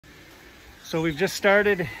So we've just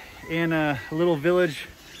started in a little village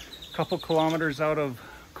a couple kilometers out of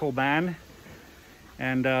Coban,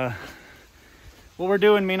 and what we're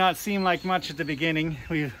doing may not seem like much at the beginning.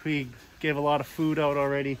 We gave a lot of food out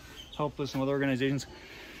already, helped with some other organizations,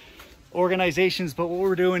 but what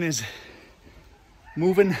we're doing is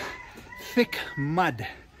moving thick mud.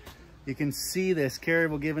 You can see this. Carrie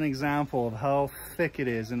will give an example of how thick it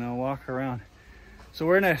is, and I'll walk around. So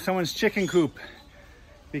we're in someone's chicken coop,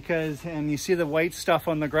 and you see the white stuff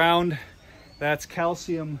on the ground, that's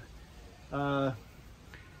calcium,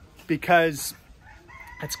 because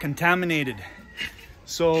it's contaminated.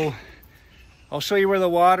 So I'll show you where the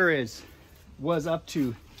water was up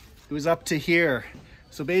to. It was up to here.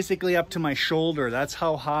 So basically up to my shoulder. That's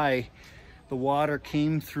how high the water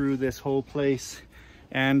came through this whole place.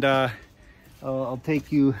 And I'll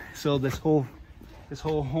take you, so this whole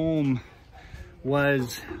home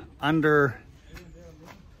was under,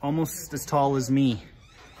 almost as tall as me,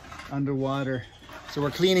 underwater. So we're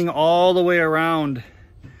cleaning all the way around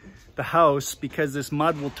the house because this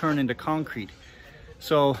mud will turn into concrete.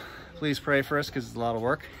 So please pray for us because it's a lot of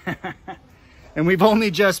work. And we've only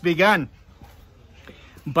just begun.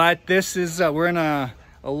 But this is, we're in a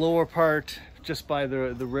lower part just by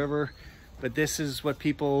the river. But this is what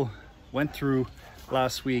people went through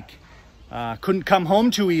last week. Couldn't come home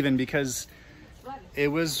to even because it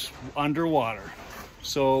was underwater.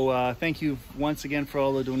 So thank you once again for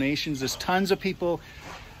all the donations. There's tons of people,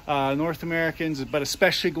 North Americans, but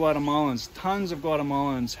especially Guatemalans, tons of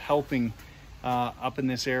Guatemalans helping up in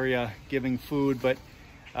this area, giving food. But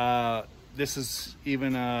this is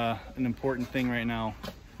even an important thing right now.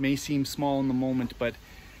 It may seem small in the moment, but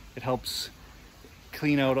it helps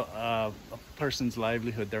clean out a person's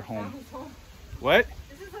livelihood, their home. What?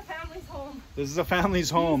 This is a family's home. This is a family's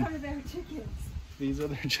home. These are their chickens. These are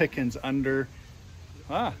their chickens under,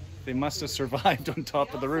 they must have survived on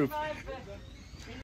top of the roof.